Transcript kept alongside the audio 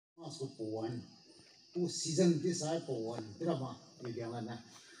Christmas ko puan pu season this ay puan drama bigyan na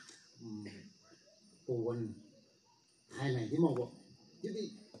puan hai này di mo bo jadi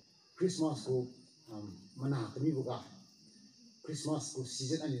Christmas ko mana kami buka Christmas ko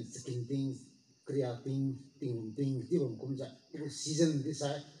season ani skin thing kriya ting di bom kum ja pu season this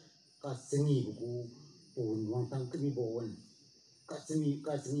ay ka sengi buku puan wang tang kami puan ka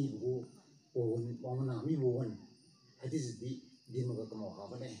sengi buku puan wang na mi puan hadi di mo ka mo ha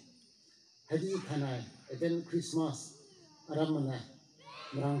ba ne hadi thana event Christmas aramana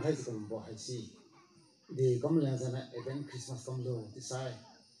marang khai kam bo hai si de kam la jana event Christmas kam lo tisai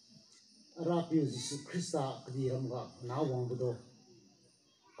ara pio Jisu Krista kadi ram ga na wang bo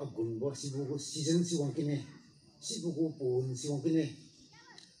agun bo si bu season si wang kine si bu ko pon si wang kine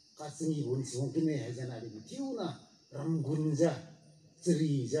ka singi bon si wang kine ha jana ri tiu na ram gun ja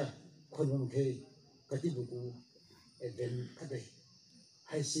tri ja khonam ke kati bu ko event kade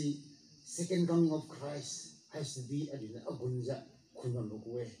hai si second coming of Christ has to be adina agunja khunam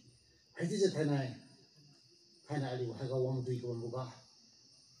buwe hadi je thanai ali haga wang dui ko buka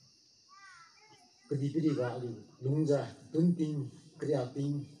kadi pidi ga ali lungja dunting kriya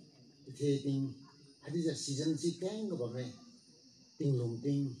ting the ting hadi je season si kang ga ba me ting lung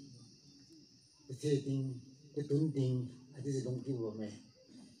ting the ting the dunting hadi je lung ki ba me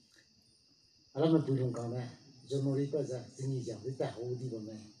alama tulung ka me January pa ja singi ja rita ho di ba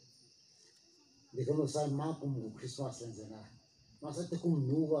me de como sai ma kum Christmas lan jana ma sa te kum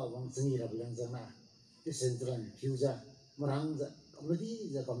nu wa wang singi ra lan jana te central fuja marang ja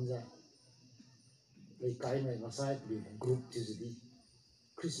kamadi ja kamja le kai mai ma sai bi group ti ji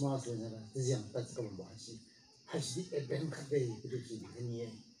Christmas lan jana te jang ta ka ba si ha si event kha de ti ji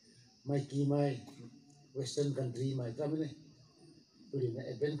ni mai ki mai western country mai ka me puri na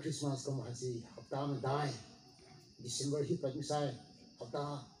event Christmas kam ha si hafta ma dai December hi pa mi sai hafta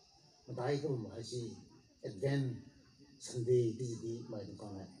madai ko mo si event Sunday di mai ko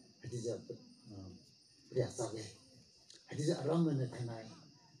na hadi ja priya sa ge hadi ja aram na thanai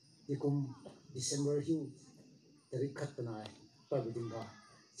ikum December hi tari khat na pa biding ga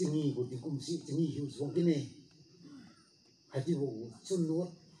tingi ko tikum si tingi hi song kine hadi bo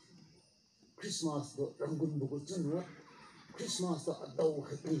chunno Christmas do ramgun bu ko chunno Christmas do adau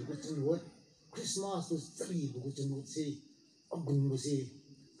khati bu chunno Christmas do tsri bu ko chunno si agun bu si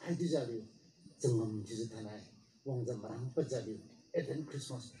hadi jadi jengam jisu tanai wong jam marang pajadi event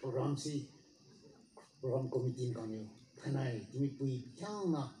Christmas program si program committee kami tanai timi pui kyang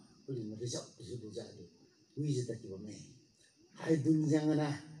na puli na result jisu jadi wiji taki ba me hai dun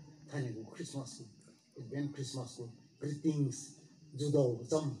jangana tanai ko Christmas event Christmas ko greetings judo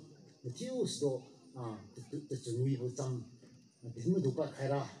jam tius do the junui bo jam bimu dupa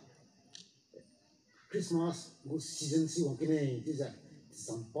khaira Christmas go season si wong kine tija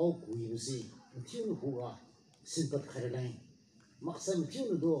sampau kui si tiunu huwa simpat kharelang maksam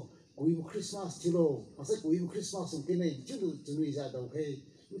tiunu do kui Christmas tilo masa kui Christmas kine tiunu tunui ja do ke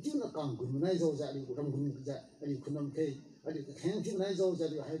tiunu kang gun nai zo ja li ram gun ja ali kunam ke ali khang ti nai zo ja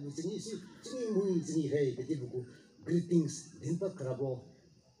li hai bu singi si singi mui singi he ke ti bu greetings dinpa krabo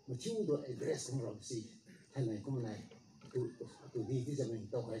tiu do address kum ram si hanai kum nai tu di ti ja men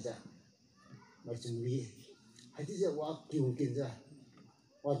to khai ja ma chunwi hai ti ja wa kyung kin ja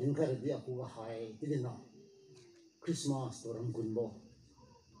wa din khar dia ku hai ti na Christmas to ram gun bo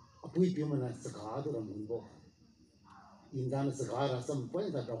apui pi mana saka to ram gun bo in dan saka ra sam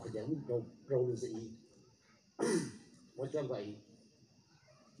point da ko ja mi do ro lu si wa cha bai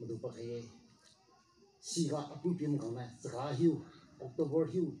mu du pa khe si ga apui pi ma na saka hiu October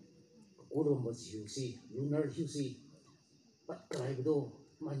hiu ko ro mo si lunar hiu si pat kai do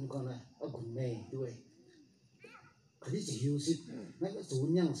man ko na agun ne duwe khadi chi hiu si na ka zu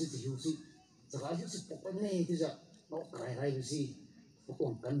nyang si hiu si zaga hiu si pok ne ti ja no kai rai si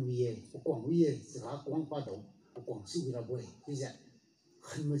pokong kan wi e zaga kwang pa do pokong si wi ra boy ti ja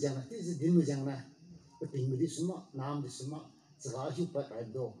khan mo jang na ti ji din mo jang na pa ting mi di suma nam di suma zaga hiu pa rai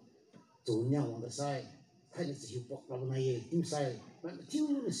do zu nyang wang da sai hai ni hiu pok ra na ye tim sai na tiu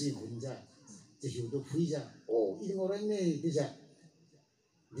ni si gun ja ji hiu do phui ja o i ngo ran ne ti ja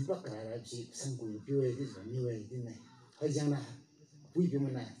di pa kai rai si sang ku pi we ti ja ni we ti ne hai jang na pui pi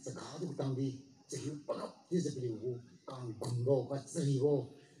mana sa ga du tang di sa hiu pa ka ti sa pi wu kang gun bo ka tsri bo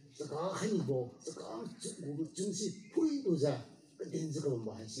sa ga hani bo sa ga chu chun si pui do ja ka den sa ka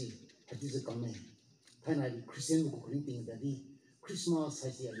ba si ha ti sa ka me hai na di Christian ku kring ting da di Christmas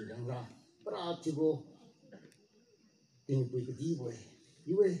hai si ali lang ra pra ti bo ting pui ka di bo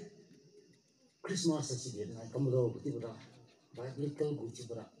yu we Christmas sa si de na kam do ti bo ra biblical ku ti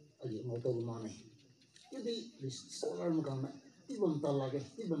bo ra ali mo to ma ne jadi scholar mo kang tibam talage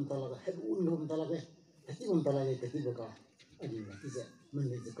heb un talage tibam talage tibaka ani na tiza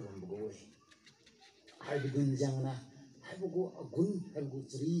manne zakam bugoe hai bidun jangna hai bugo agun hai bugo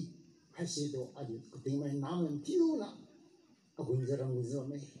tri hai sedo adi kutingmai namam tiuna agun jarang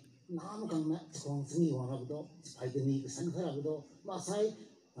guzame nam kangna chong singi wanabdo spaideni sankharabudo masai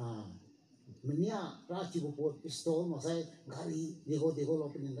mania rati bupo pistol masai gari dego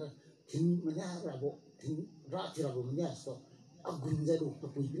lopinda tin mania rabo tin rati rabo mania sto agun jaru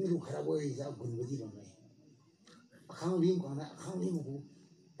pui biru kharabo isa agun budi bamai akhang lim kana akhang lim ku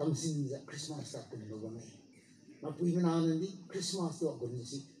tamsin ja Christmas ta kun lo bamai ma pui mana nandi Christmas to agun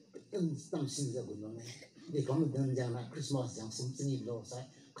si tamsin ja gun bamai de kam dan jana Christmas jang sum singi lo sai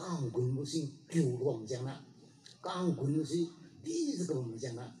kang gun bu sing kyu rom jana kang gun si di zgum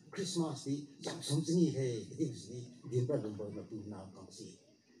jana Christmas di jang sum singi he di si din pa dum bo na pu na kang si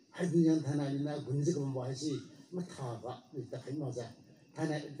hai du yang thana ni na gun zgum ba si ma tha ga ni ta khai ma ja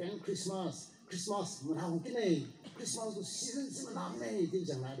thana then Christmas ma ha ki nei Christmas ko season si ma na nei di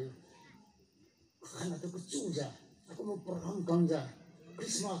jang na di khana to ko chu ja ko mo program kang ja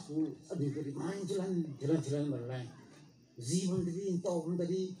Christmas ko abi ko di main jalan ma lai जीवन तरी तो हम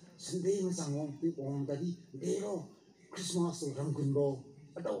तरी संडे में सांगों ती ओम तरी देरो क्रिसमस तो रंग कुंबो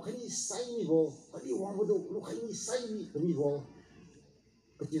अटो खनी साई मी बो अली वांग बो लो खनी साई मी कमी बो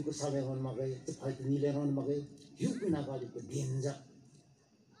कति को साले होन मगे ते फाइट नी ले होन मगे युग बिना का को देंजा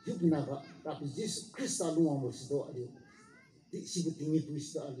युग बिना का ताप जिस क्रिस्ता लु वांग बो सिदो अली ती सिबु तिमी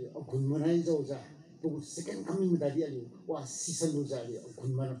ट्विस्ट अली अ गुन मनाई जो जा तो सेकंड कमिंग दादी अली वा सीजन लो जा अली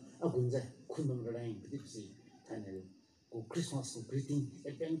गुन मन अ गुन जा खुन मन रडाई ती थाने Christmas greeting,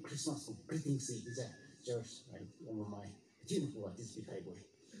 again Christmas greeting say is a church right over my team for this big boy.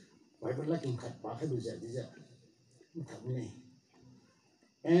 Bible like in cut back is a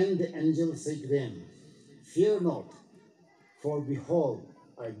and the angel said to them, fear not, for behold,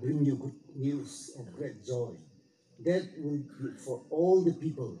 I bring you good news of great joy. That will be for all the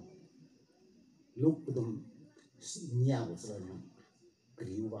people. Look to them, Nia was running.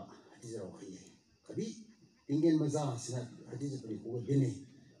 Griuva, this is okay. Kadi. Tinggal maza sinat hadis beri ko dine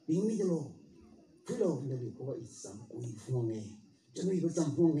tingmi dolo fulo nabi ko isam kui funge jami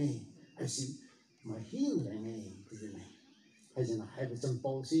bersam funge asi mahil lenge dine hajana hai bersam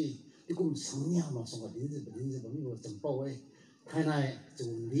pau si dikum sangnya ma songa dinje bami ko bersam pau kanai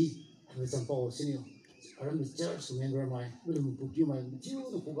jumli bersam pau sini aram church member mai belum puki mai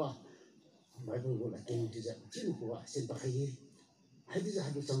jiu no ko ga bible ko la ken tija jiu ko ga sen bakai hadis ha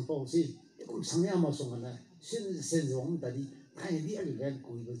bersam pau si dikum sangnya ma songa na sen zong tadi kai di ali gan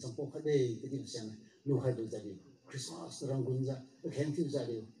kui ben sampo khade kedi sian lu khai do jadi Christmas rang gunja khen tiu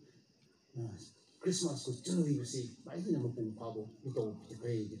jadi Christmas ko chunu yi si bai ni ma pung pa bo lu to ti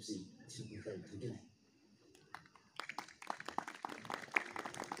kai di si chi ku kai ti ne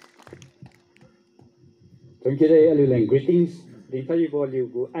Thank you day alulang greetings din tayo bo liu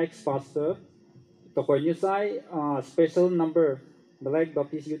go ex pastor to ko new sai special number Malek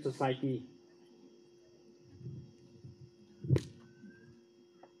Baptish Youth Society